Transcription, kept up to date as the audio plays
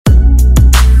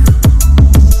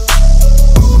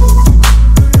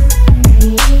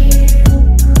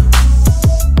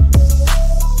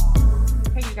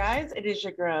is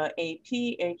your girl AP,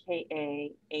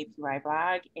 aka APY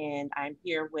Blog, and I'm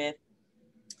here with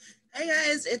Hi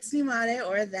guys, it's Nimade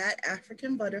or that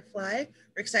African butterfly.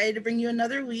 We're excited to bring you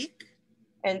another week.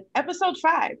 and episode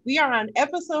 5. We are on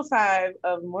episode 5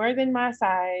 of More Than My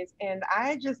Size, and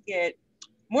I just get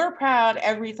more proud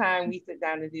every time we sit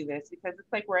down to do this because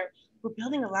it's like we're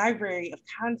building a library of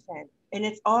content, and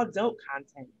it's all dope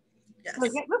content. So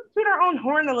Yes. let's toot our own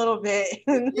horn a little bit.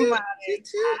 Toot, toot.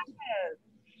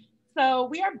 So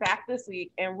we are back this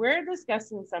week and we're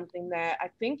discussing something that I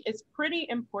think is pretty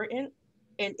important.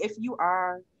 And if you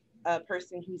are a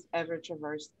person who's ever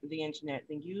traversed the internet,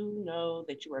 then you know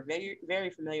that you are very, very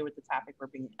familiar with the topic we're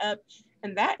bringing up,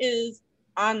 and that is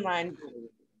online bullying.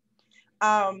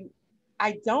 Um,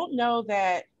 I don't know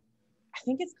that, I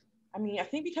think it's, I mean, I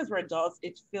think because we're adults,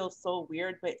 it feels so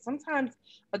weird, but sometimes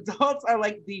adults are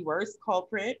like the worst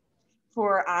culprit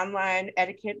for online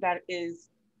etiquette that is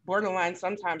borderline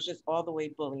sometimes just all the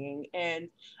way bullying. And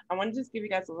I want to just give you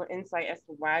guys a little insight as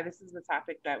to why this is the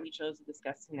topic that we chose to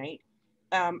discuss tonight.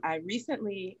 I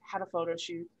recently had a photo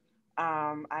shoot.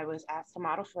 I was asked to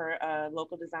model for a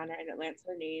local designer in Atlanta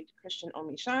named Christian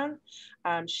Omishan.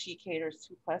 She caters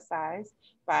to plus size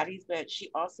bodies, but she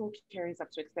also carries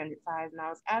up to extended size. And I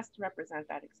was asked to represent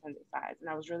that extended size. And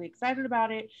I was really excited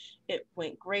about it. It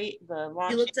went great. The You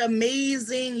launch. looked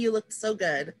amazing. You looked so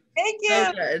good. Thank So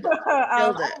you. good. I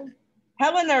Killed was it.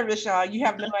 hella nervous, y'all. You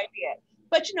have no idea.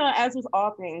 But as with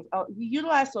all things, we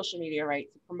utilize social media, right,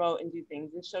 to promote and do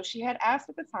things. And so she had asked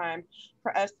at the time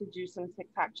for us to do some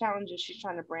TikTok challenges. She's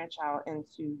trying to branch out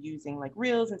into using like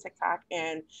Reels and TikTok,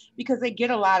 and because they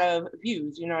get a lot of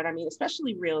views, you know what I mean?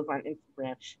 Especially Reels on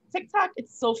Instagram. TikTok,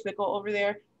 it's so fickle over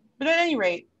there. But at any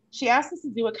rate, she asked us to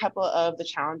do a couple of the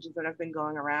challenges that have been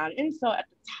going around. And so at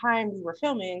the time we were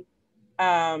filming,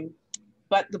 um,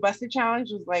 but the busted challenge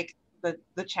was like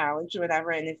the challenge or whatever.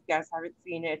 And if you guys haven't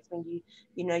seen it, it's when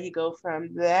you go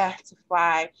from there to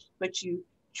fly, but you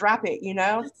drop it,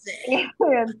 Listen.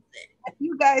 And if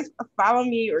you guys follow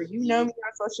me or know me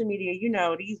on social media,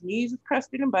 these knees are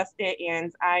crusted and busted,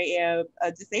 and I am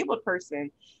a disabled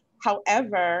person.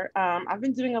 However, I've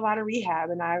been doing a lot of rehab,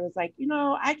 and I was like,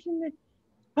 I can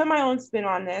put my own spin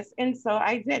on this, and so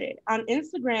I did it. On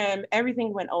Instagram,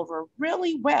 everything went over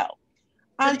really well.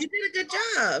 So On you did a good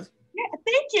job. Yeah,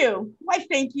 thank you. Why,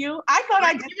 thank you. I thought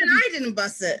I did Even I didn't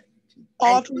bust it.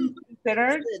 all I things busted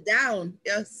considered. it down.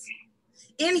 Yes.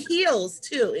 In heels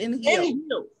too. In In heels.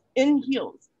 heels. In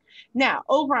heels. Now,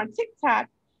 over on TikTok,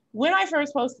 when I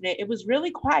first posted it, it was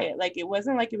really quiet. Like it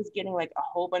wasn't like it was getting like a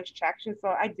whole bunch of traction. So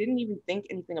I didn't even think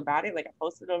anything about it. Like I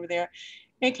posted over there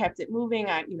and kept it moving.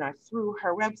 I threw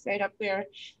her website up there.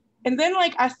 And then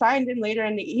like I signed in later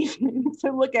in the evening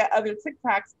to look at other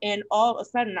TikToks, and all of a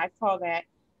sudden I saw that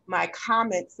my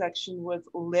comment section was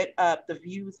lit up. The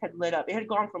views had lit up. It had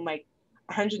gone from like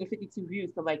 152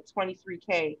 views to like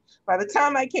 23K by the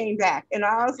time I came back. And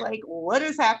I was like, what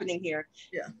is happening here?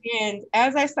 Yeah. And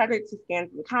as I started to scan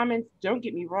through the comments, don't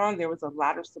get me wrong, there was a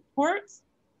lot of support,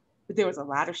 but there was a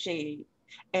lot of shade.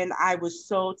 And I was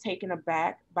so taken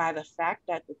aback by the fact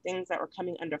that the things that were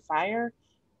coming under fire,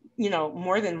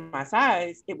 more than my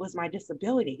size, it was my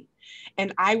disability.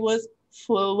 And I was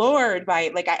floored by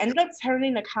it. Like I ended up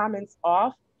turning the comments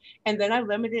off. And then I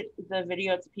limited the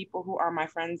video to people who are my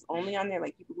friends only on there,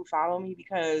 like people who follow me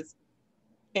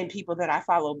and people that I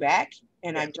follow back.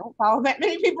 And Yeah. I don't follow that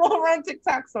many people who are on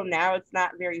TikTok. So now it's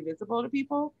not very visible to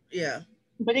people. Yeah.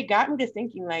 But it got me to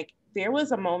thinking, like, there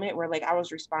was a moment where like I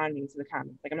was responding to the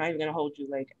comments. Like I'm not even gonna hold you.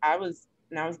 Like I was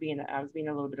being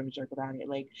a little bit of a jerk about it.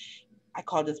 Like I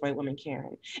called this white woman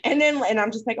Karen. And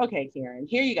I'm just like, okay, Karen,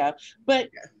 here you go. But,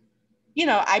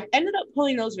 I ended up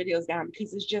pulling those videos down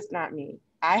because it's just not me.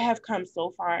 I have come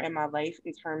so far in my life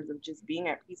in terms of just being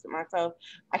at peace with myself.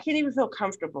 I can't even feel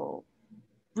comfortable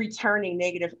returning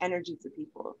negative energy to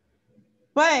people.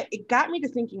 But it got me to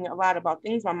thinking a lot about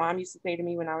things my mom used to say to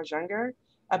me when I was younger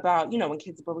about, when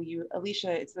kids bully you,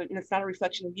 Alicia, it's not a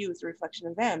reflection of you, it's a reflection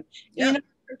of them. Yeah. And,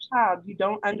 you're a child, you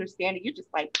don't understand it. You're just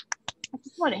like, I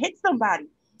just want to hit somebody.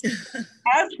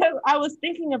 As I was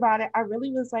thinking about it, I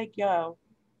really was like, yo,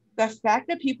 the fact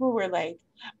that people were like,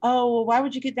 oh, well, why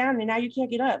would you get down and now you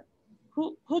can't get up?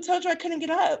 Who told you I couldn't get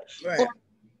up? Right. Or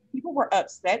people were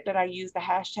upset that I used the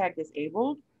hashtag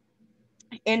disabled.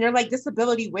 And they're like,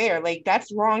 disability where? Like,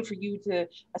 that's wrong for you to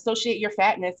associate your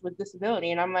fatness with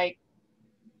disability. And I'm like,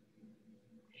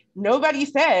 nobody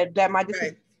said that my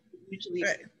disability Right. usually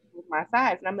Right. with my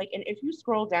size. And I'm like, and if you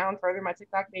scroll down further my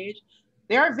TikTok page,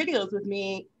 There are videos with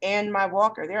me and my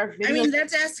walker. There are videos. I mean,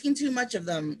 that's asking too much of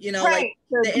them, you know, right.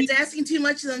 like it's asking too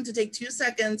much of them to take 2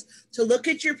 seconds to look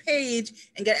at your page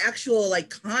and get actual like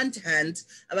content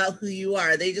about who you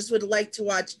are. They just would like to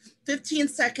watch 15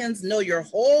 seconds, know your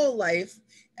whole life,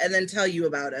 and then tell you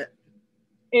about it.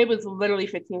 It was literally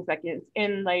 15 seconds.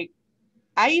 And like,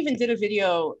 I even did a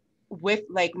video with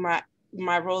like my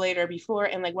rollator before,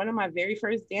 and like one of my very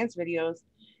first dance videos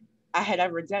I had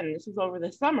ever done, this was over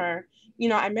the summer, you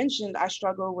know, I mentioned I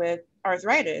struggle with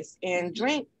arthritis and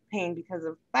joint pain because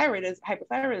of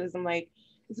hypothyroidism. Like,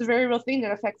 it's a very real thing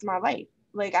that affects my life.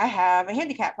 Like, I have a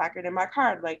handicap placard in my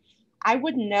card. Like, I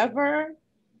would never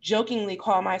jokingly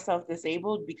call myself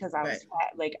disabled because I was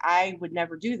fat. Like, I would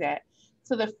never do that.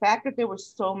 So the fact that there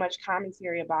was so much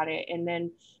commentary about it, and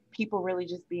then people really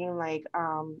just being like,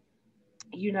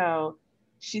 you know,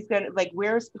 she's gonna like,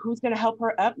 who's gonna help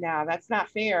her up now? That's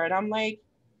not fair. And I'm like,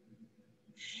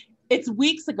 it's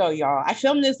weeks ago, y'all. I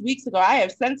filmed this weeks ago. I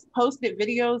have since posted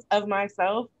videos of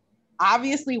myself,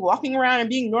 obviously walking around and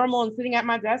being normal and sitting at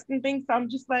my desk and things. So I'm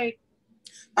just like,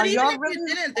 but even if you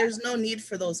didn't, there's no need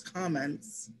for those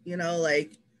comments, you know,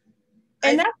 like.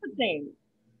 And that's the thing.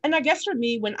 And I guess for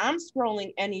me, when I'm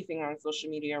scrolling anything on social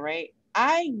media, right,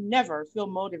 I never feel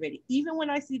motivated. Even when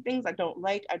I see things I don't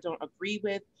like, I don't agree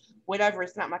with, whatever,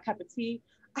 it's not my cup of tea,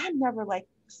 I'm never like,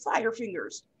 fire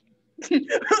fingers.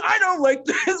 I don't like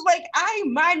this. Like, I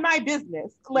mind my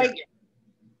business. Like,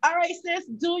 all right, sis,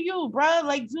 do you, bro?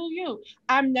 Like, do you?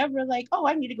 I'm never like, oh,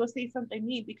 I need to go say something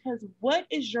mean, because what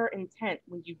is your intent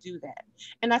when you do that?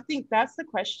 And I think that's the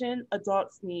question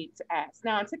adults need to ask.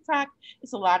 Now on TikTok,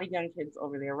 it's a lot of young kids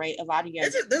over there, right? A lot of young.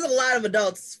 There's a lot of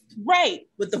adults, right?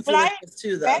 With the foolishness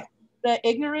too, though. The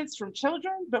ignorance from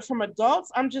children, but from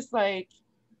adults, I'm just like,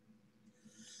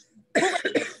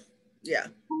 yeah.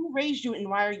 Who raised you and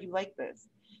why are you like this?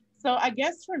 So I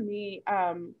guess for me,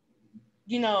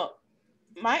 you know,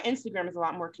 my Instagram is a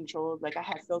lot more controlled. Like, I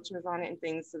have filters on it and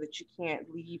things so that you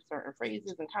can't leave certain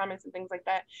phrases and comments and things like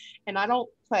that. And I don't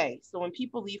play. So when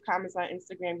people leave comments on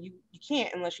Instagram, you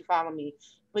can't unless you follow me.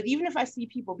 But even if I see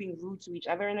people being rude to each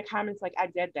other in the comments, like, I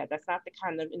did that. That's not the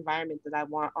kind of environment that I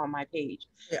want on my page.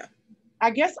 Yeah.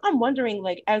 I guess I'm wondering,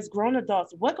 like, as grown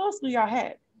adults, what goes through your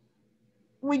head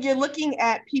when you're looking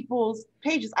at people's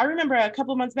pages? I remember a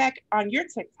couple of months back on your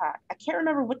TikTok, I can't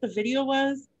remember what the video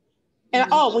was. And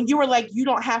when you were like, you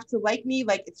don't have to like me,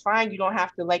 like, it's fine, you don't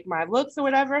have to like my looks or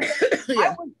whatever. Yeah.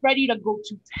 I was ready to go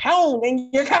to town in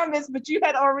your comments, but you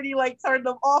had already like turned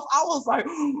them off. I was like,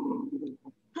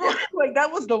 like, that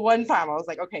was the one time I was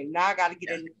like, okay, now I got to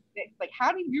get in. Like,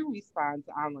 how do you respond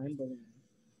to online bullying?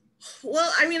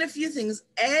 Well, I mean, a few things.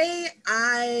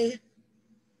 I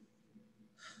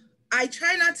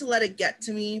try not to let it get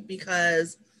to me,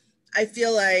 because I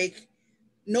feel like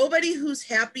nobody who's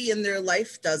happy in their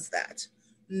life does that.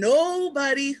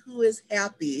 Nobody who is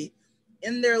happy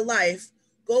in their life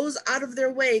goes out of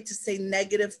their way to say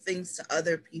negative things to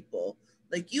other people.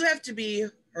 Like, you have to be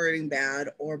hurting bad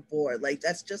or bored. Like,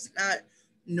 that's just not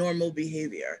normal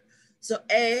behavior. So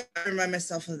A, I remind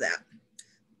myself of that.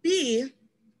 B,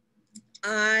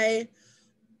 I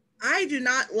do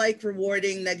not like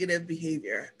rewarding negative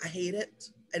behavior. I hate it.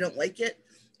 I don't like it.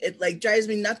 It like drives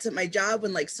me nuts at my job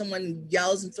when like someone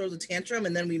yells and throws a tantrum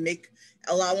and then we make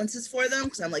allowances for them,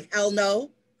 because I'm like, hell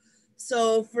no.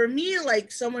 So for me,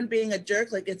 like, someone being a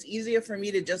jerk, like, it's easier for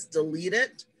me to just delete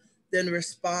it than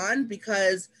respond,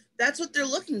 because that's what they're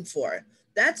looking for.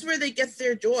 That's where they get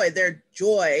their joy. Their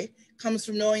joy comes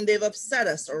from knowing they've upset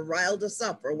us or riled us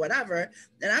up or whatever.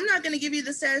 And I'm not going to give you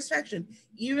the satisfaction,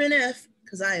 even if,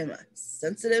 because I am a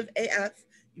sensitive AF,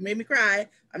 you made me cry,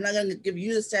 I'm not going to give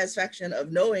you the satisfaction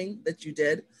of knowing that you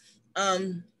did.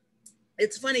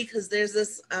 It's funny because there's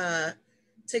this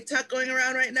TikTok going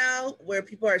around right now where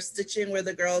people are stitching, where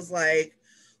the girl's like,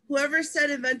 whoever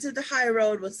said invented the high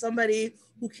road was somebody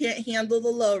who can't handle the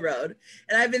low road.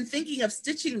 And I've been thinking of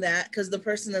stitching that because the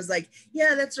person is like,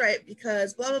 yeah, that's right,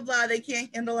 because blah, blah, blah, they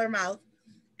can't handle our mouth.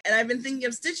 And I've been thinking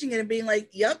of stitching it and being like,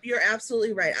 yep, you're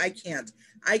absolutely right. I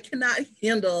cannot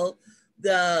handle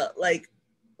the, like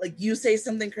you say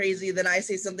something crazy, then I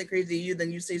say something crazy to you,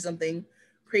 then you say something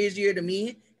crazier to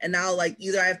me. And now, like,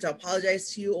 either I have to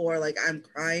apologize to you or like I'm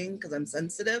crying because I'm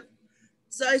sensitive.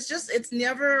 So it's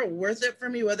never worth it for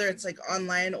me, whether it's like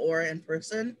online or in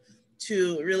person,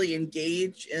 to really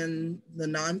engage in the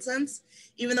nonsense.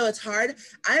 Even though it's hard,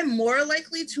 I'm more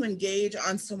likely to engage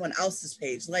on someone else's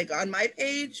page. Like on my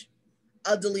page,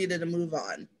 I'll delete it and move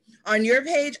on. On your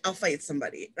page, I'll fight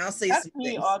somebody and I'll say That's some me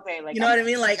things. all day. Like, you know what I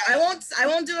mean? Like, I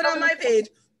won't do it on my page,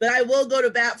 but I will go to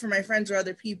bat for my friends or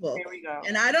other people. There we go.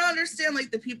 And I don't understand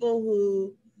like the people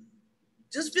who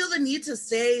just feel the need to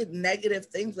say negative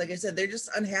things. Like I said, they're just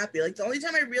unhappy. Like the only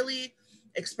time I really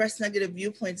express negative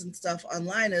viewpoints and stuff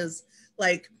online is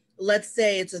like, let's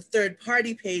say it's a third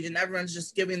party page and everyone's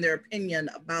just giving their opinion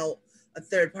about a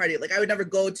third party. Like I would never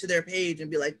go to their page and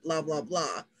be like, blah, blah,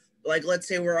 blah. Like, let's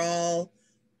say we're all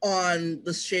on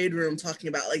the shade room talking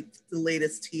about like the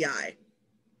latest TI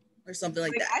or something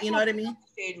like that. You know what I mean?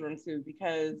 Shade room too,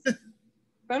 because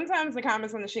sometimes the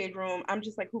comments on the shade room, I'm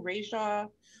just like, who raised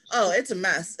y'all? Oh, it's a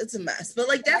mess. It's a mess. But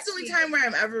like, that's the only time where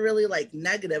I'm ever really like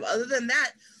negative. Other than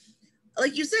that,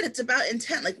 like you said, it's about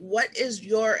intent. Like, what is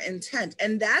your intent?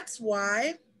 And that's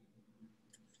why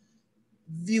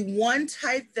the one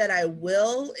type that I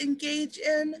will engage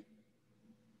in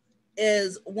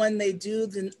is when they do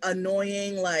the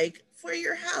annoying, like, for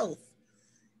your health.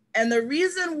 And the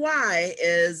reason why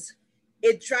is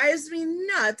it drives me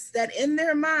nuts that in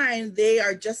their mind, they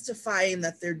are justifying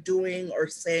that they're doing or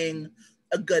saying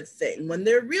a good thing when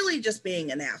they're really just being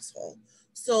an asshole.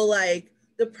 So like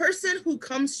the person who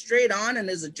comes straight on and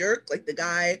is a jerk, like the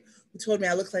guy who told me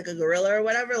I look like a gorilla or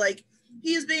whatever, like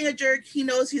he's being a jerk. He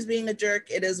knows he's being a jerk.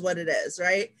 It is what it is,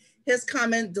 right? His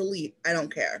comment, delete. I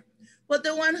don't care. But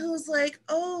the one who's like,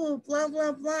 oh, blah,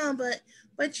 blah, blah,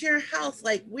 but your health,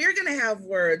 like we're going to have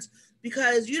words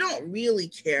because you don't really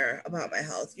care about my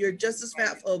health. You're just as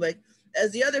fat phobic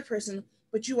as the other person,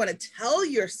 but you want to tell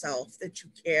yourself that you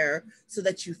care so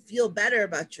that you feel better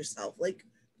about yourself. Like,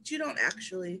 but you don't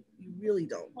actually, you really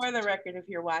don't. For the record, if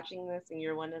you're watching this and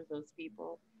you're one of those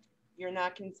people, you're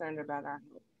not concerned about our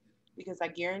health. Because I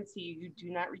guarantee you, you do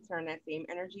not return that same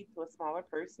energy to a smaller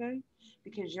person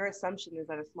because your assumption is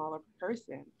that a smaller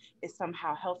person is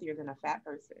somehow healthier than a fat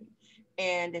person.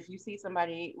 And if you see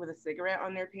somebody with a cigarette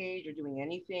on their page or doing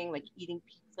anything like eating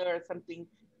pizza or something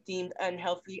deemed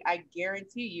unhealthy, I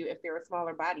guarantee you, if they're a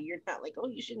smaller body, you're not like, oh,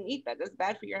 you shouldn't eat that. That's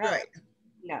bad for your health. Right.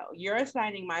 No, you're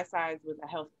assigning my size with a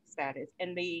health status,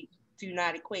 and they do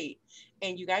not equate.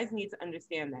 And you guys need to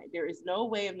understand that there is no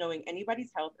way of knowing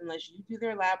anybody's health unless you do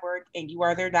their lab work and you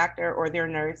are their doctor or their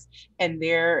nurse and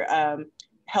their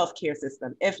healthcare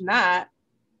system. If not,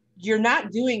 you're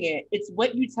not doing it. It's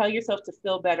what you tell yourself to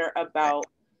feel better about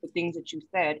the things that you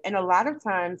said. And a lot of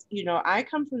times, you know, I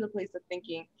come from the place of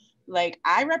thinking, like,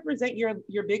 I represent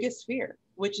your biggest fear,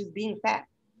 which is being fat.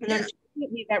 And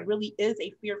unfortunately, that really is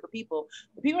a fear for people.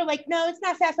 But people are like, no, it's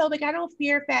not fat phobic. I don't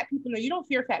fear fat people. No, you don't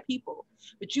fear fat people,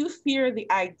 but you fear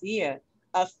the idea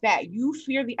of fat. You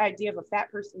fear the idea of a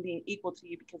fat person being equal to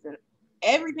you because of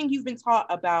everything you've been taught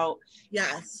about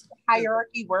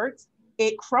hierarchy works,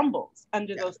 it crumbles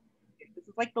under those. This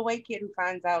is like the white kid who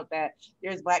finds out that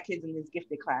there's Black kids in his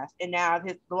gifted class, and now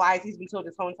the lies he's been told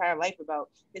his whole entire life about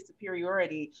his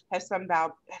superiority has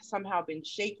somehow been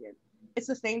shaken. It's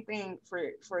the same thing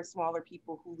for smaller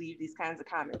people who leave these kinds of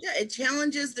comments. Yeah, it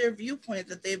challenges their viewpoint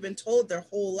that they've been told their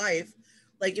whole life.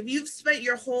 Like if you've spent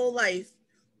your whole life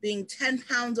being 10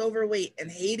 pounds overweight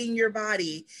and hating your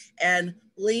body and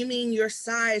blaming your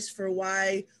size for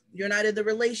why you're not in the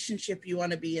relationship you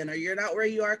want to be in, or you're not where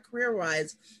you are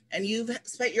career-wise, and you've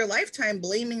spent your lifetime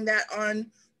blaming that on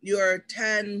your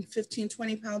 10, 15,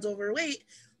 20 pounds overweight,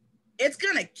 it's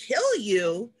going to kill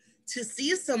you to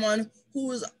see someone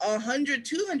who's 100,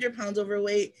 200 pounds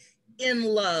overweight in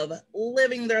love,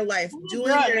 living their life, doing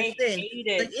their thing.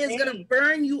 Like, it's going to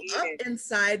burn you up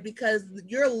inside because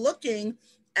you're looking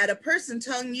at a person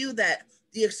telling you that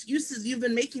the excuses you've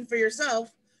been making for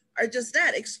yourself are just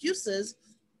that, excuses,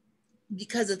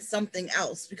 because it's something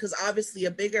else, because obviously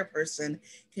a bigger person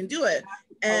can do it.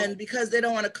 And because they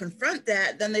don't want to confront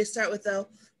that, then they start with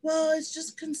well, it's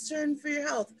just concern for your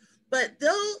health. But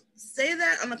they'll say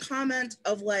that on a comment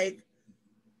of like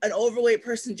an overweight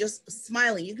person just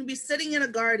smiling. You can be sitting in a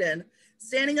garden,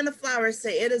 standing in the flowers,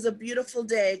 say, it is a beautiful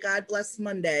day, God bless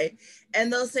Monday.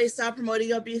 And they'll say, stop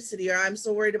promoting obesity, or I'm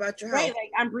so worried about your health. Right,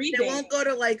 like I'm breathing. They won't go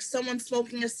to like someone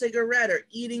smoking a cigarette or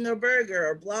eating a burger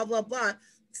or blah, blah, blah.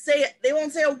 They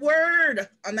won't say a word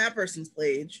on that person's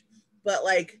page. But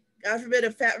like, God forbid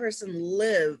a fat person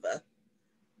live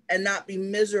and not be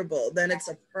miserable, then it's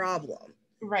a problem.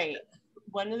 Right.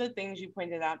 One of the things you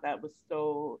pointed out that was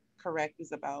so correct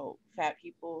is about fat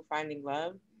people finding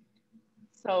love.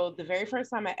 So the very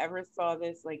first time I ever saw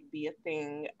this like be a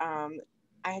thing, I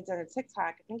had done a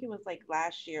TikTok, I think it was like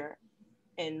last year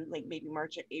in like maybe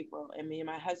March or April, and me and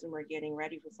my husband were getting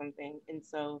ready for something. And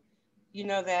so, you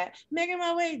know, that making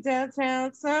my way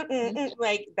downtown,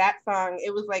 like that song,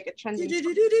 it was like a trending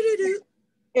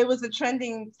it was a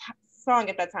trending song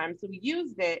at that time. So we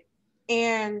used it,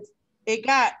 and it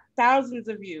got thousands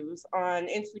of views on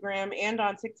Instagram and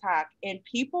on TikTok, and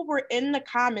people were in the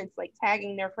comments like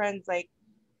tagging their friends like,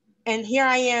 and here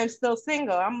I am still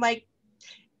single. I'm like,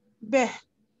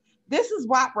 this is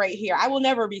WAP right here. I will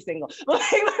never be single. Like,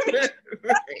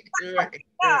 right.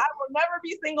 I will never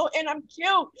be single, and I'm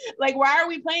cute. Like, why are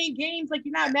we playing games? Like,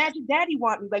 you're not Magic Daddy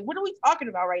want me. Like, what are we talking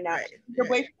about right now? Your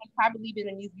boyfriend has probably been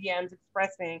in these DMs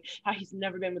expressing how he's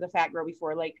never been with a fat girl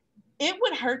before. Like, it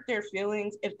would hurt their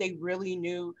feelings if they really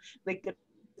knew, like, the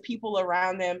people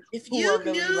around them. If you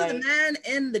really, knew like, the men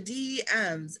in the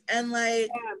DMs, and like,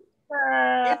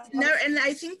 it's never. And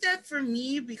I think that for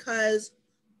me, because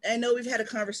I know we've had a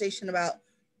conversation about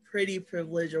pretty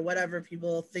privilege or whatever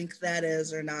people think that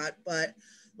is or not, but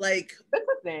like, that's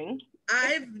a thing.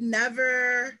 I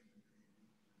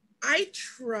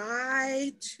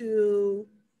try to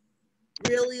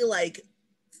really like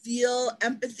feel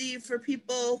empathy for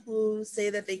people who say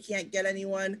that they can't get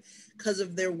anyone because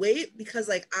of their weight, because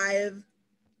like I've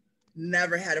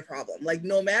never had a problem. Like,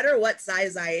 no matter what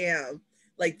size I am,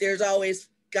 like there's always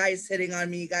guys hitting on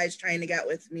me, guys trying to get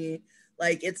with me.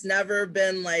 Like, it's never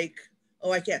been like,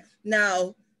 oh, I can't.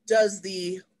 Now, does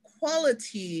the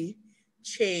quality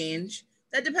change?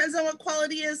 That depends on what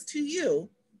quality is to you.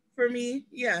 For me,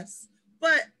 yes.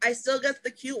 But I still get the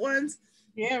cute ones.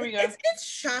 Yeah, we go. It's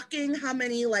shocking how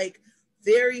many like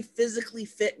very physically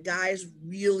fit guys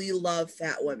really love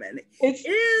fat women. It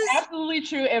is absolutely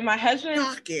true. And my husband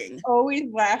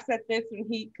always laughs at this when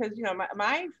because you know,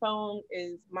 my phone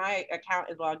is, my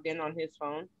account is logged in on his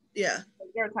phone. Yeah. Like,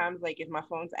 there are times like if my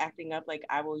phone's acting up, like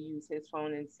I will use his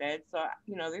phone instead. So,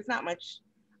 you know, there's not much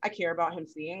I care about him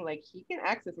seeing. Like, he can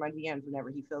access my DMs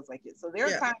whenever he feels like it. So there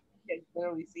are times he's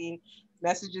literally seeing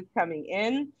messages coming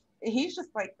in, and he's just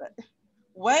like,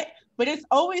 what? But it's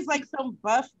always like some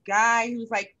buff guy who's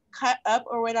like cut up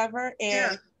or whatever.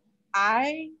 And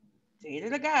I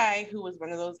dated a guy who was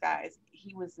one of those guys.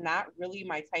 He was not really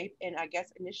my type. And I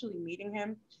guess initially meeting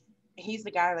him, he's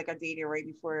the guy like I dated right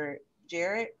before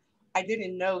Jared. I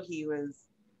didn't know he was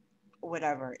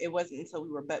whatever. It wasn't until we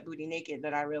were butt booty naked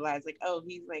that I realized, like, oh,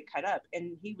 he's like cut up.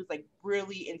 And he was like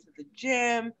really into the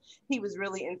gym. He was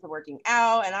really into working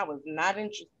out, and I was not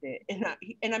interested.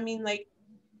 And I mean, like,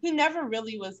 he never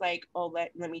really was like, oh,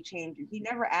 let me change you. He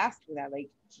never asked for that. Like,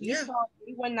 he saw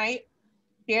me one night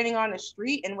standing on the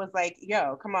street and was like,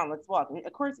 yo, come on, let's walk. And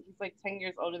of course, he's like 10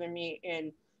 years older than me,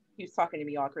 and he was talking to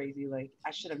me all crazy. Like,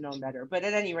 I should have known better. But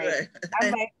at any rate,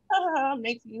 I'm like, I'm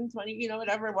 19, 20, you know,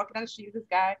 whatever, walking down the street with this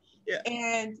guy.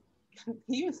 And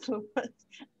he was so much.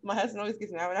 My husband always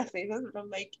gets mad when I say this, but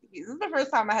I'm like, this is the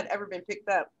first time I had ever been picked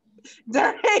up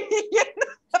during, you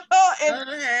know,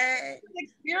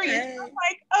 experience. I'm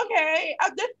like, okay,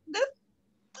 this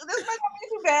might not be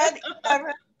too bad.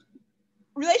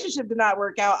 Relationship did not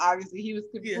work out. Obviously, he was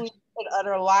completely an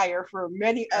utter liar for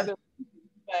many other reasons.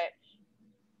 But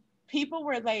people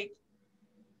were like,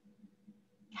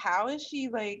 how is she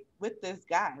like with this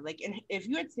guy? Like, and if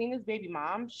you had seen his baby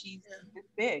mom, she's this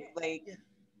big, like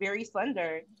very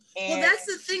slender. And well, that's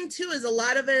the thing too, is a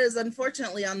lot of it is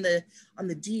unfortunately on the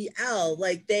DL.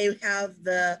 Like, they have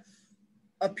the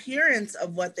appearance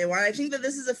of what they want. I think that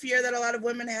this is a fear that a lot of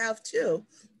women have too,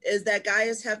 is that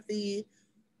guys have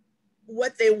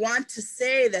what they want to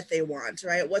say that they want,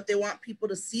 right? What they want people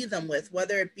to see them with,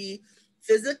 whether it be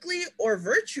physically or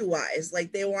virtue-wise.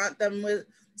 Like, they want them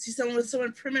see someone with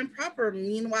someone prim and proper.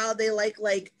 Meanwhile, they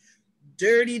like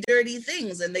dirty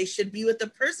things, and they should be with the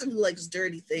person who likes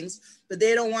dirty things, but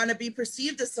they don't want to be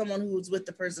perceived as someone who's with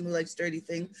the person who likes dirty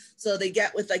things. So they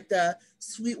get with like the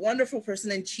sweet, wonderful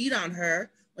person and cheat on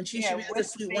her when she should be with a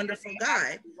sweet, wonderful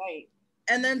guy. Right.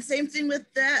 And then same thing with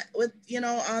that, with, you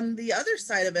know, on the other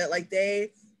side of it, like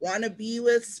they want to be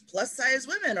with plus size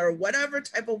women or whatever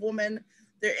type of woman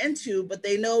they're into, but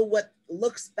they know what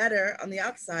looks better on the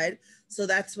outside. So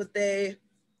that's what they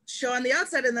show on the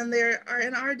outside, and then they are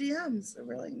in our DMs. So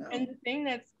we're like, no. And the thing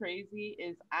that's crazy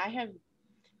is I have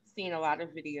seen a lot of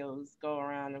videos go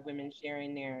around of women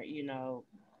sharing their, you know,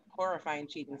 horrifying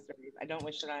cheating stories. I don't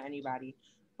wish it on anybody.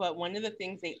 But one of the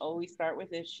things they always start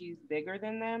with is she's bigger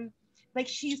than them. Like,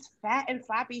 she's fat and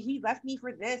floppy. He left me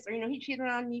for this, or, you know, he cheated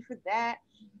on me for that.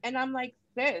 And I'm like,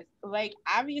 sis, like,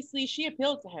 obviously she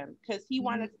appealed to him because he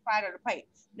wanted to fight her to fight.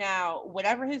 Now,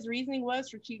 whatever his reasoning was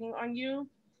for cheating on you,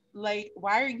 like,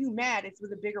 why are you mad? It's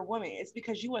with a bigger woman. It's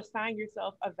because you assign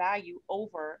yourself a value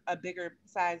over a bigger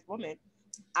sized woman.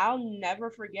 I'll never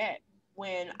forget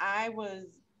when I was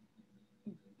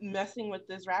messing with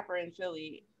this rapper in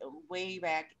Philly way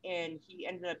back, and he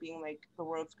ended up being like the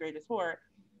world's greatest whore.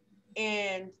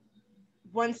 And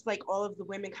once like all of the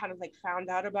women kind of like found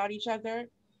out about each other,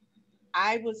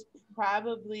 I was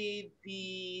probably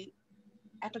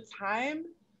at the time,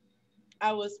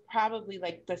 I was probably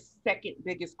like the second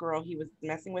biggest girl he was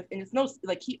messing with. And it's no,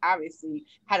 like, he obviously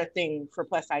had a thing for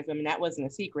plus size women. That wasn't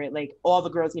a secret. Like, all the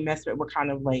girls he messed with were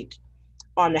kind of like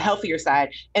on the healthier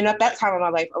side. And at that time in my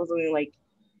life, I was only like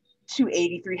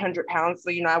 280, 300 pounds.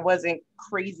 So, I wasn't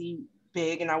crazy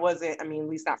big, and I wasn't, I mean, at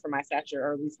least not for my stature,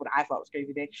 or at least what I thought was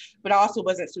crazy big, but I also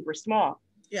wasn't super small.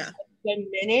 Yeah. The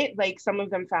minute like some of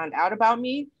them found out about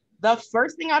me, the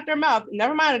first thing out their mouth,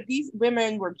 never mind if these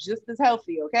women were just as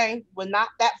healthy, okay, were not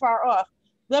that far off.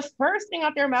 The first thing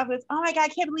out their mouth is, "Oh my God, I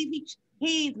can't believe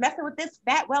he's messing with this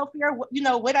fat welfare,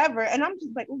 whatever." And I'm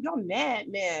just like, "Oh, you're mad,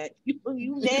 man. You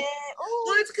mad?"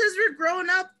 Well, it's because we're growing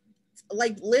up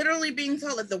like literally being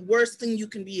taught like the worst thing you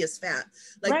can be is fat.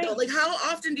 Like, right. like how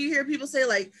often do you hear people say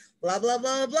like blah blah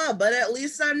blah blah, but at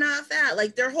least I'm not fat?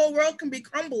 Like their whole world can be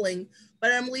crumbling,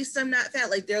 but at least I'm not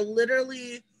fat. Like they're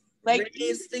literally like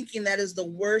raised thinking that is the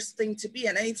worst thing to be.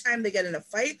 And anytime they get in a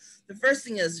fight, the first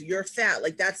thing is you're fat.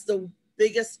 Like that's the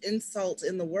biggest insult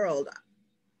in the world.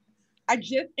 I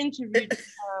just interviewed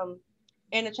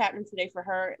Anna Chapman today for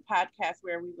her podcast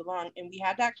Where We Belong, and we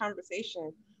had that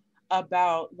conversation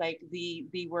about like the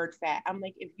word fat. I'm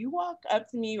like, if you walk up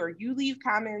to me or you leave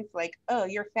comments like, "Oh,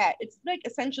 you're fat," it's like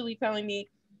essentially telling me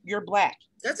you're black.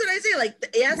 That's what I say. Like,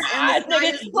 yes, and it's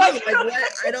not like what?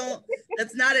 I don't.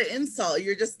 That's not an insult.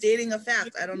 You're just stating a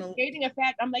fact. I don't know. Stating a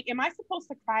fact. I'm like, am I supposed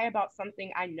to cry about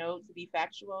something I know to be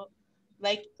factual?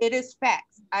 Like, it is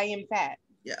facts. I am fat.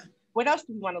 Yeah. What else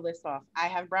do you want to list off? I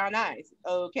have brown eyes.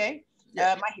 Okay.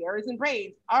 Yeah. My hair is in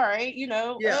braids. All right.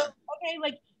 Yeah. Okay.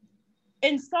 Like,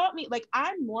 insult me. Like,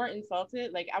 I'm more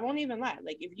insulted. Like, I won't even lie.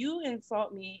 Like, if you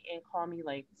insult me and call me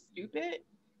like stupid,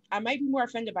 I might be more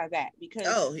offended by that,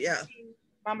 because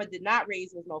mama did not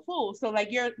raise with no fool. So like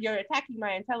you're attacking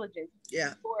my intelligence.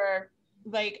 Yeah. Or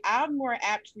like I'm more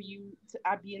apt for you to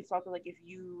I'd be insulted like if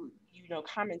you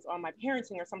comments on my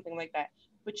parenting or something like that.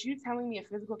 But you telling me a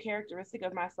physical characteristic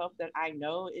of myself that I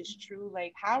know is true,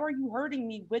 like how are you hurting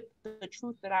me with the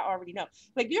truth that I already know?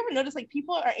 Like, do you ever notice like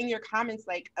people are in your comments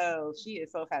like, "Oh, she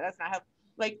is so fat. That's not how."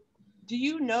 Like, do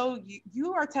you know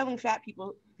you are telling fat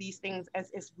people these things as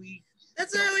if we.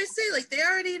 That's what I always say. Like they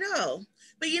already know.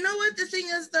 But you know what the thing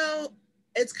is though?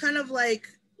 It's kind of like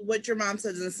what your mom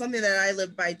says, and it's something that I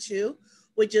live by too,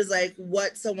 which is like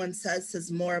what someone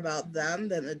says more about them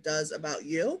than it does about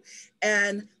you.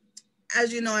 And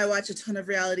as you know, I watch a ton of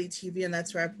reality TV, and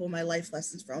that's where I pull my life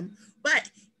lessons from. But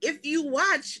if you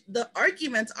watch the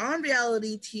arguments on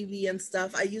reality TV and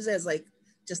stuff, I use it as like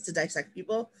just to dissect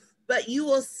people, but you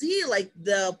will see like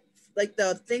the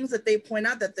things that they point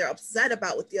out that they're upset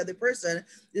about with the other person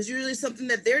is usually something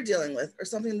that they're dealing with or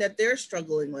something that they're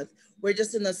struggling with. We're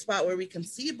just in a spot where we can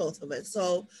see both of it.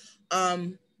 So,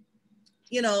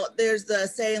 there's the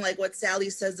saying like what Sally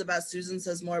says about Susan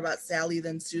says more about Sally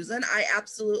than Susan. I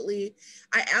absolutely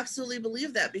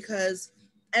believe that, because,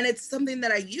 and it's something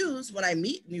that I use when I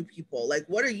meet new people. Like,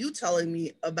 what are you telling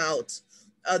me about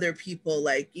other people?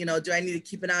 Like, do I need to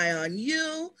keep an eye on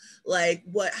you? Like,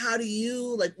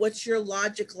 what's your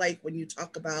logic like when you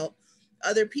talk about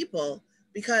other people?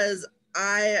 Because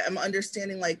I am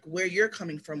understanding like where you're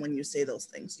coming from when you say those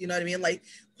things. You know what I mean? Like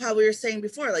how we were saying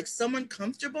before, like someone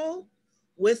comfortable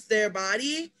with their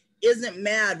body isn't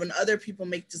mad when other people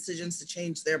make decisions to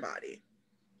change their body.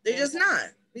 They're just not,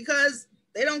 because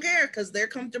they don't care, because they're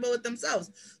comfortable with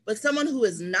themselves. But someone who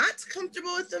is not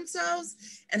comfortable with themselves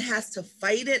and has to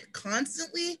fight it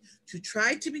constantly to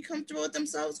try to be comfortable with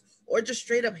themselves, or just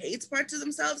straight up hates parts of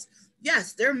themselves,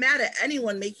 yes, they're mad at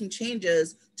anyone making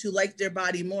changes to like their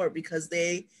body more because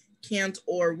they can't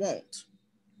or won't.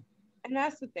 And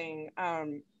that's the thing.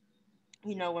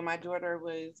 When my daughter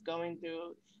was going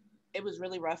through, it was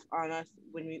really rough on us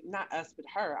not us, but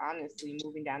her, honestly,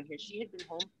 moving down here. She had been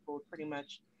homeschooled pretty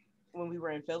much when we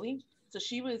were in Philly. So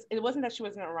it wasn't that she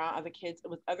wasn't around other kids. It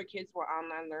was other kids were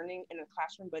online learning in a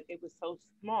classroom, but it was so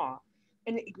small.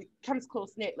 And it becomes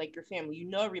close knit, like your family. You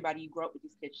know everybody, you grew up with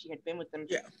these kids. She had been with them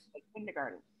since like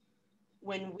kindergarten.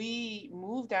 When we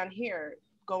moved down here,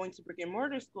 going to brick and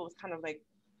mortar school was kind of like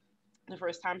the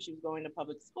first time she was going to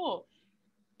public school.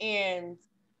 And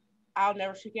I'll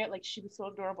never forget, like, she was so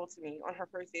adorable to me on her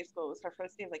first day of school. It was her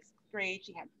first day of like sixth grade.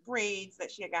 She had braids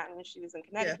that she had gotten when she was in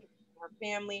Connecticut with her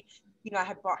family. I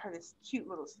had bought her this cute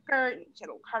little skirt, and she had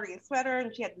a little cardigan sweater,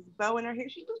 and she had this bow in her hair.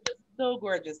 She was just so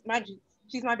gorgeous.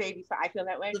 She's my baby, so I feel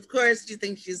that way. Of course, you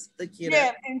think she's the cutest.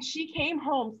 Yeah, and she came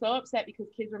home so upset because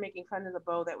kids were making fun of the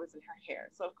bow that was in her hair.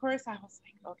 So of course I was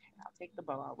like, okay, I'll take the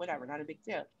bow out, whatever, not a big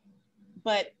deal.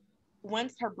 But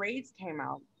once her braids came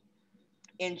out,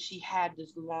 and she had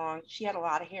a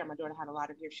lot of hair. My daughter had a lot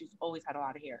of hair. She's always had a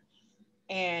lot of hair.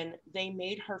 And they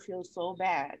made her feel so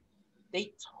bad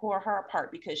they tore her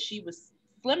apart because she was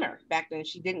slimmer back then.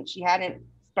 She hadn't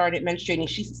started menstruating.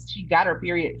 She got her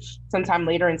period sometime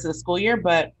later into the school year,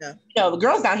 but Yeah. the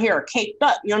girls down here are caked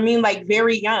up. You know what I mean? Like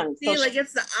very young. See, So like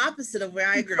it's the opposite of where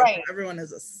I grew up. right. Everyone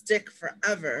has a stick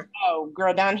forever. Oh,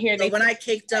 girl, down here So when I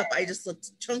caked up, I just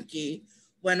looked chunky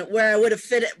where I would have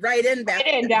fit it right in back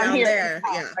down here, there.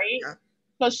 yeah, right? Yeah.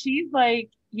 So she's like,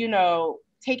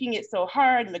 taking it so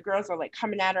hard, and the girls are like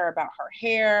coming at her about her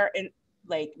hair and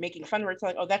like making fun of her,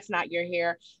 like, oh, that's not your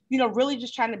hair, really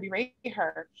just trying to berate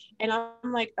her. And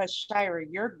I'm like, Shira,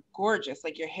 you're gorgeous.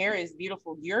 Like your hair is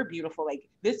beautiful. You're beautiful. Like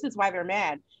this is why they're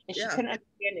mad. And she couldn't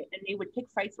understand it. And they would pick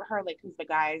fights with her, like, because the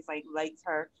guys like liked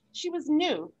her. She was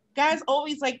new. Guys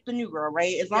always like the new girl,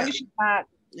 right? As long as she's not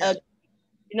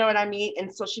you know what I mean?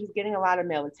 And so she was getting a lot of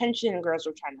male attention, and girls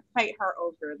were trying to fight her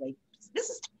over like this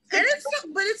is. And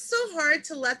it's so hard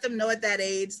to let them know at that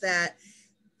age that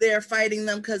they're fighting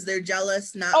them because they're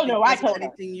jealous, not because of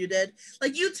anything you did.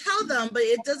 Like you tell them, but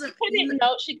it doesn't.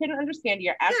 She couldn't understand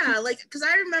your accent. Yeah, like because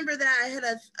I remember that I had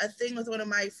a thing with one of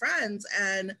my friends,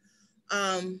 and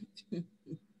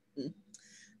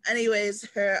anyways,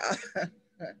 her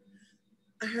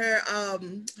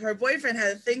boyfriend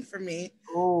had a thing for me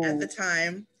at the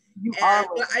time.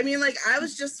 I mean, like I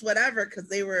was just whatever because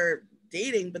they were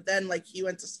dating, but then like he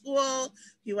went to school,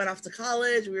 he went off to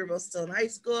college, we were both still in high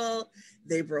school,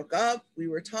 they broke up, we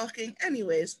were talking,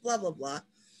 anyways, blah blah blah.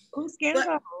 Oh,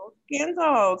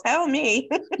 scandal, tell me.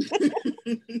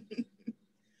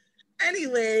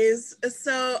 Anyways,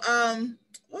 so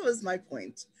what was my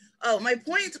point? Oh, my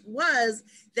point was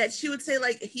that she would say,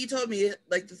 like, he told me,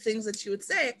 like, the things that she would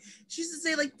say. She used to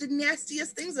say, like, the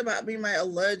nastiest things about me, my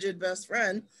alleged best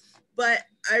friend. But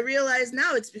I realize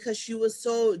now it's because she was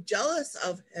so jealous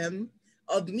of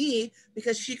me,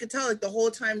 because she could tell, like, the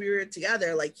whole time we were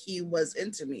together, like, he was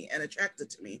into me and attracted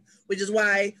to me, which is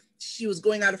why she was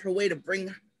going out of her way to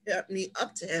bring me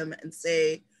up to him and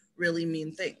say really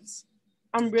mean things.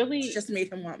 It just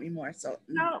made him want me more. So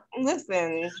no,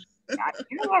 listen.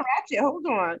 You're a little ratchet. Hold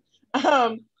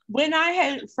on. When I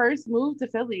had first moved to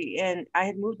Philly, and I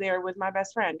had moved there with my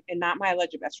best friend, and not my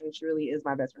alleged best friend, she really is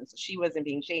my best friend, so she wasn't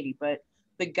being shady, but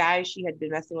the guy she had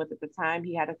been messing with at the time,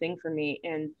 he had a thing for me,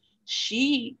 and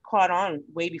she caught on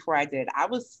way before I did. I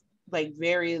was like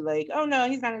very like, oh no,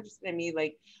 he's not interested in me,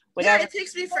 like whatever. Yeah, it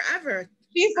takes me forever.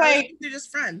 She's like, they're just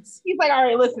friends. He's like, all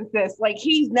right, listen, sis. Like,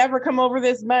 he's never come over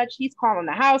this much. He's calling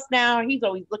the house now. He's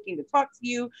always looking to talk to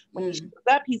you. When he shows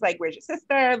up, he's like, where's your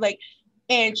sister? Like,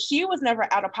 and she was never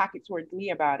out of pocket towards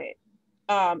me about it.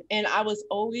 And I was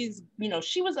always,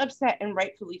 she was upset, and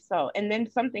rightfully so. And then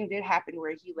something did happen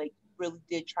where he like really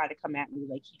did try to come at me.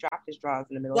 Like he dropped his drawers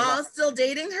in the middle. While still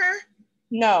dating her?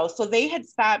 No. So they had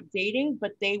stopped dating,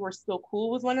 but they were still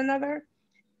cool with one another.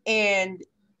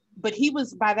 But he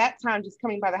was by that time just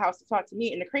coming by the house to talk to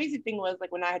me. And the crazy thing was,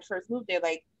 like, when I had first moved there,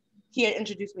 like he had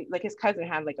introduced me, like his cousin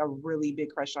had like a really big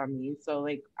crush on me. So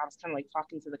like I was kind of like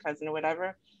talking to the cousin or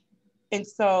whatever. And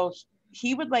so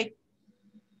he would like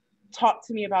talk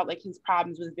to me about like his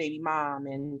problems with his baby mom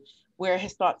and where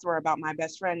his thoughts were about my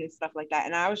best friend and stuff like that.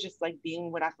 And I was just like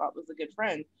being what I thought was a good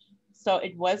friend. So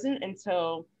it wasn't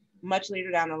until much later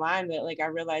down the line that like I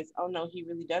realized, oh no, he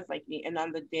really does like me. And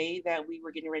on the day that we were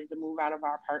getting ready to move out of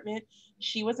our apartment,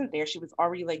 she wasn't there. She was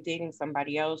already like dating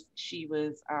somebody else. She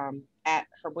was at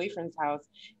her boyfriend's house.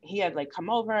 He had like come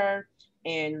over,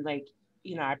 and like,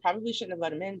 I probably shouldn't have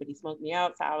let him in, but he smoked me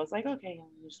out. So I was like, okay,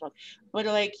 I'm just smoke. But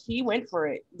like he went for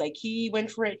it. Like he went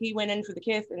for it. He went in for the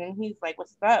kiss, and then he's like,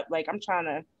 what's up? Like I'm trying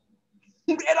to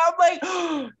and I'm like,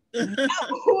 oh, no,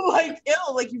 like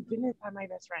ill, like you've been inside my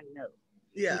best friend. No.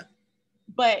 Yeah.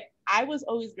 But I was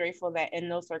always grateful that in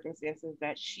those circumstances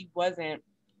that she wasn't,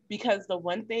 because the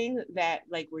one thing that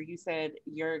like where you said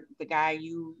the guy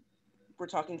you were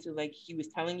talking to, like he was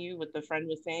telling you what the friend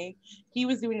was saying, he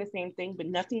was doing the same thing, but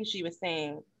nothing she was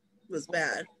saying was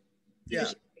bad. Yeah.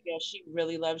 She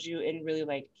really loves you and really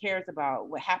like cares about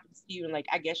what happens to you. And like,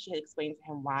 I guess she had explained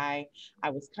to him why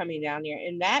I was coming down there.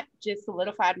 And that just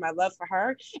solidified my love for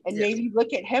her and made me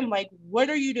look at him like, what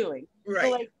are you doing? Right.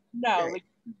 So like, no, like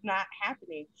it's not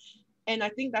happening. And I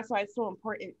think that's why it's so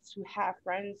important to have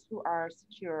friends who are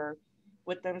secure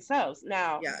with themselves.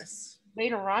 Now, yes,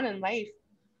 later on in life,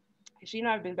 she and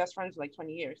I have been best friends for like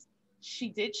 20 years. She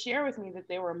did share with me that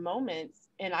there were moments,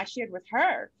 and I shared with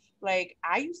her, like,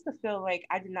 I used to feel like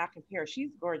I did not compare.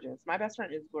 She's gorgeous. My best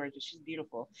friend is gorgeous. She's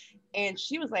beautiful. And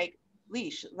she was like,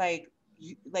 Leash, like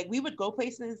we would go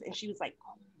places, and she was like,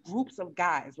 groups of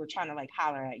guys were trying to like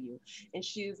holler at you. And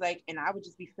she was like, and I would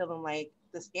just be feeling like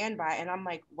the standby. And I'm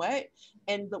like, what?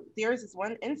 And there's this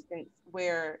one instance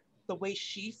where the way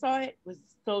she saw it was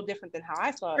so different than how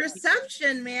I saw it.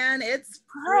 Perception, man, it's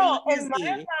Girl, in my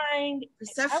crazy. mind,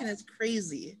 Perception is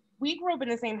crazy. we grew up in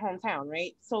the same hometown,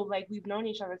 right? So like we've known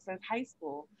each other since high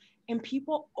school. And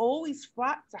people always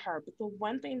flock to her. But the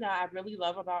one thing that I really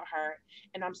love about her,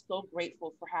 and I'm so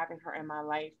grateful for having her in my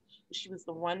life, she was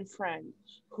the one friend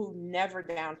who never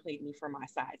downplayed me for my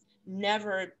size,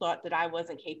 never thought that I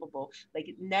wasn't capable,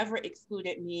 like never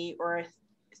excluded me or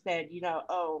said, you know,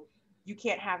 oh, you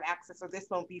can't have access or this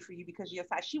won't be for you because of your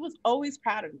size. She was always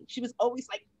proud of me. She was always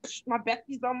like, my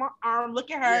bestie's on my arm,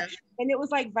 look at her. Yeah. And it was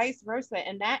like vice versa.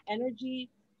 And that energy,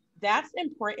 that's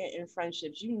important in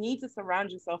friendships. You need to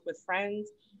surround yourself with friends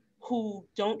who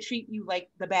don't treat you like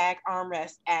the bag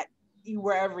armrest at you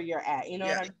wherever you're at. You know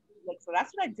Yeah. what I mean? Like, so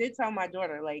that's what I did tell my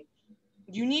daughter. Like,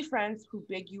 you need friends who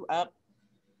big you up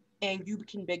and you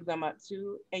can big them up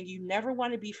too. And you never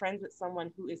want to be friends with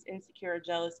someone who is insecure or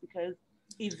jealous because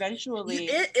eventually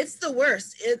it's the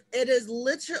worst. It is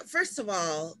literally, first of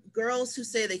all, girls who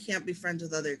say they can't be friends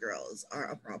with other girls are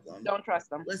a problem. don't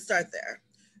trust them. Let's start there.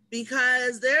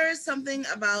 Because there is something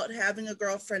about having a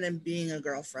girlfriend and being a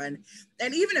girlfriend.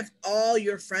 And even if all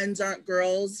your friends aren't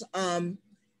girls,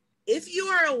 if you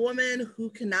are a woman who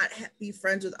cannot be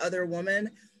friends with other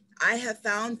women, I have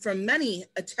found from many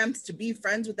attempts to be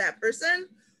friends with that person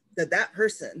that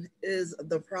person is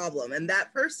the problem. And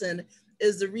that person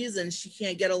is the reason she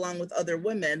can't get along with other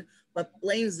women, but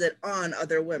blames it on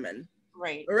other women.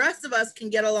 Right. The rest of us can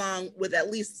get along with at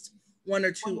least one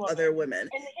or two other women.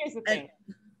 And here's the thing.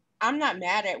 I'm not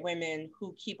mad at women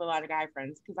who keep a lot of guy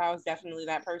friends because I was definitely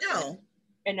that person. No.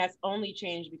 And that's only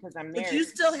changed because I'm married. But you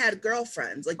still had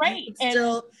girlfriends. Like, right. You could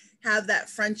still have that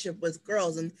friendship with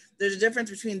girls. And there's a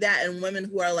difference between that and women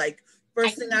who are like,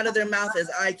 first thing out of their mouth is,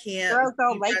 I can't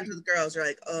be friends with girls. You're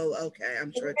like, oh, okay,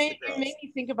 I'm sure it's the girls. It made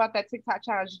me think about that TikTok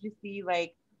challenge. You see,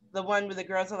 like, the one where the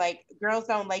girls are like, girls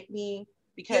don't like me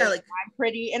because I'm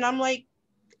pretty. And I'm like,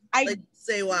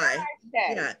 say why.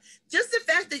 Yeah, just the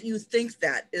fact that you think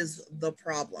that is the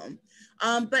problem.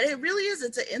 But it really is,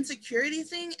 it's an insecurity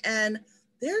thing, and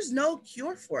there's no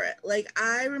cure for it. Like,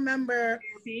 I remember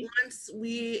once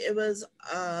it was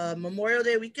Memorial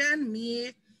Day weekend,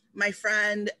 me, my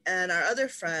friend, and our other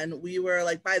friend, we were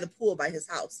like by the pool by his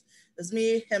house. It was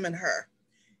me, him, and her.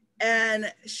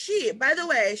 And she, by the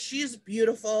way, she's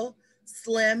beautiful,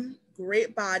 slim,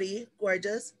 great body,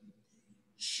 gorgeous.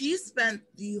 She spent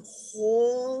the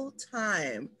whole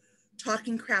time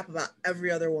talking crap about every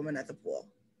other woman at the pool.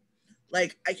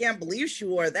 Like, I can't believe she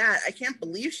wore that. I can't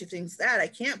believe she thinks that. I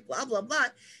can't blah, blah, blah.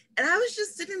 And I was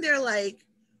just sitting there like,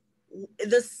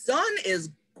 the sun is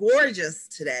gorgeous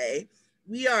today.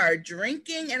 We are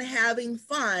drinking and having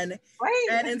fun. Right.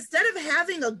 And instead of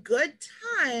having a good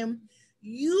time,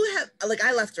 you have, like,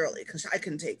 I left early because I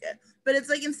couldn't take it. But it's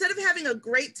like, instead of having a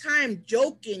great time,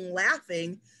 joking,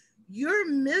 laughing, you're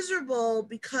miserable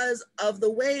because of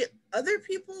the way other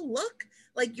people look.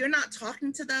 Like, you're not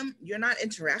talking to them, you're not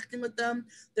interacting with them,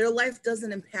 their life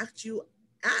doesn't impact you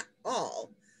at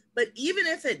all. But even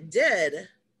if it did,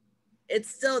 it's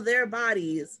still their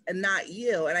bodies and not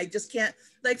you. And I just can't,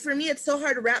 like, for me, it's so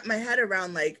hard to wrap my head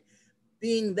around, like,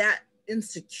 being that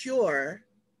insecure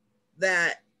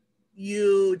that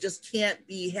you just can't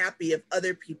be happy if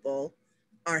other people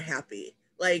are happy.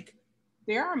 Like,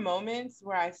 there are moments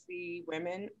where I see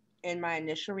women, and my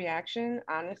initial reaction,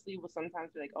 honestly, will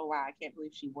sometimes be like, oh, wow, I can't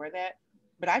believe she wore that.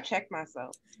 But I check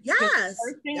myself. Yes. The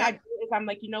first thing I do is I'm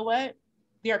like, you know what?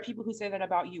 There are people who say that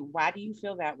about you. Why do you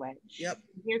feel that way? Yep.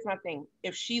 Here's my thing.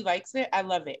 If she likes it, I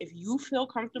love it. If you feel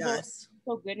comfortable,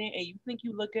 feel good in it, and you think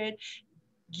you look good,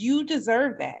 you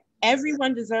deserve that.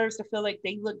 Everyone deserves to feel like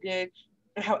they look good.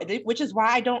 Which is why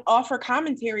I don't offer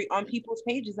commentary on people's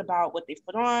pages about what they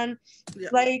put on.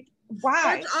 Yep. Like,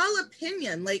 why? It's all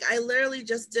opinion. Like, I literally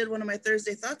just did one of my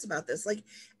Thursday thoughts about this. Like,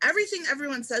 everything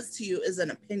everyone says to you is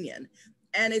an opinion,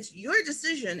 and it's your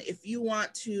decision if you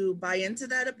want to buy into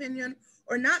that opinion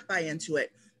or not buy into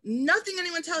it. Nothing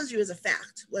anyone tells you is a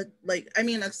fact. Like, I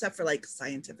mean, except for like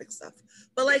scientific stuff.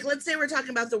 But like, let's say we're talking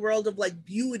about the world of like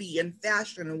beauty and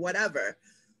fashion and whatever.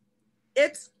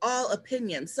 It's all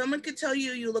opinion. Someone could tell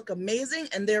you you look amazing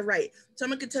and they're right.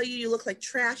 Someone could tell you you look like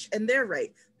trash and they're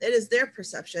right. It is their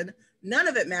perception. None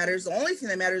of it matters. The only thing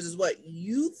that matters is what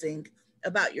you think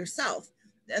about yourself.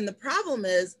 And the problem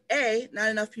is, not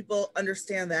enough people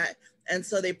understand that. And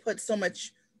so they put so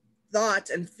much thought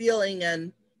and feeling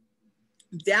and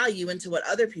value into what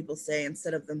other people say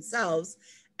instead of themselves.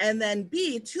 And then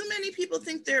B, too many people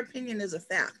think their opinion is a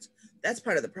fact. That's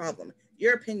part of the problem.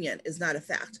 Your opinion is not a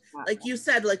fact. Like you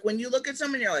said, like when you look at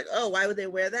someone, you're like, oh, why would they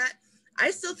wear that?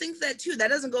 I still think that too. That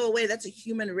doesn't go away. That's a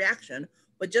human reaction.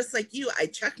 But just like you, I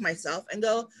check myself and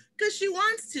go, because she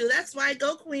wants to. That's why.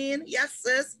 Go queen. Yes,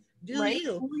 sis. Do Right?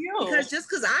 you. Do you? Because just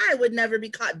because I would never be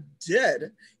caught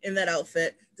dead in that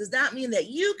outfit does not mean that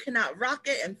you cannot rock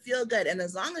it and feel good. And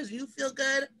as long as you feel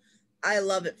good, I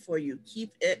love it for you.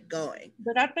 Keep it going.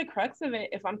 But at the crux of it,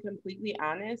 if I'm completely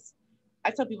honest, I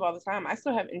tell people all the time, I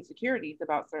still have insecurities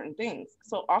about certain things.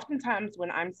 So oftentimes when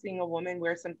I'm seeing a woman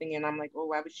wear something and I'm like, oh,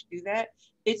 why would she do that?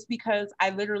 It's because I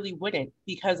literally wouldn't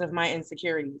because of my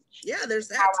insecurities. Yeah, there's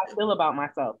that How too. I feel about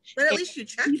myself. But at And least you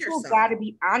check people yourself. got to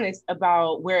be honest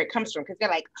about where it comes from because they're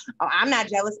like, oh, I'm not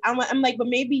jealous. I'm like, but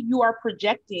maybe you are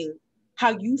projecting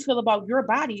how you feel about your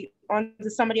body onto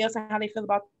somebody else and how they feel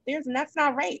about theirs. And that's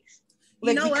not right.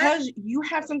 You Like, know because what? you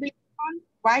have something on,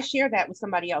 why share that with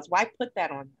somebody else? Why put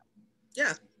that on them?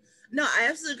 Yeah. No, I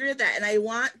absolutely agree with that. And I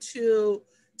want to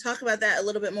talk about that a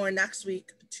little bit more next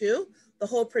week too. The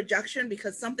whole projection,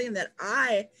 because something that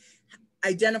I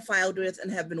identified with and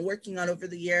have been working on over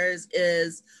the years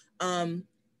is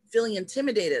feeling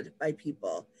intimidated by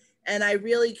people. And I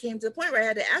really came to the point where I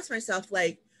had to ask myself,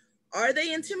 like, are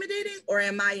they intimidating or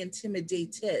am I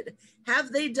intimidated?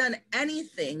 Have they done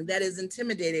anything that is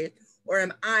intimidating or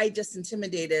am I just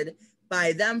intimidated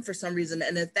by them for some reason?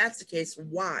 And if that's the case,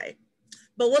 why?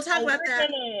 But we'll talk about that.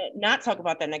 We're gonna not talk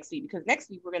about that next week because next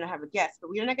week we're gonna have a guest, but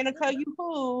we're not gonna tell you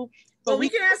who. But well, we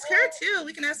can ask her too.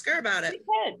 We can ask her about it.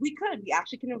 We could. We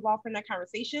actually can involve her in that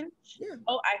conversation. Yeah.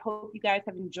 Oh, I hope you guys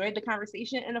have enjoyed the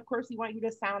conversation. And of course, we want you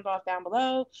to sound off down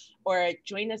below or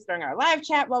join us during our live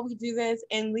chat while we do this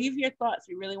and leave your thoughts.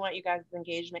 We really want you guys'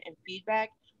 engagement and feedback.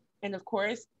 And of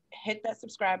course, hit that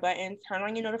subscribe button, turn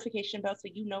on your notification bell so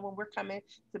you know when we're coming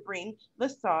to bring the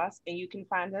sauce. And you can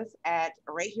find us at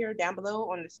right here down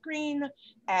below on the screen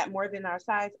at More Than Our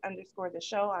Size _ the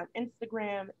show on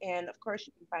Instagram. And of course,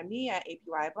 you can find me at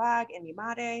APY Blog and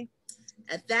Yamade.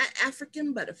 At That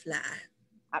African Butterfly.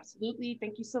 Absolutely.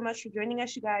 Thank you so much for joining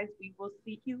us, you guys. We will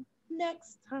see you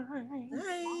next time. Bye.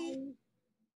 Bye.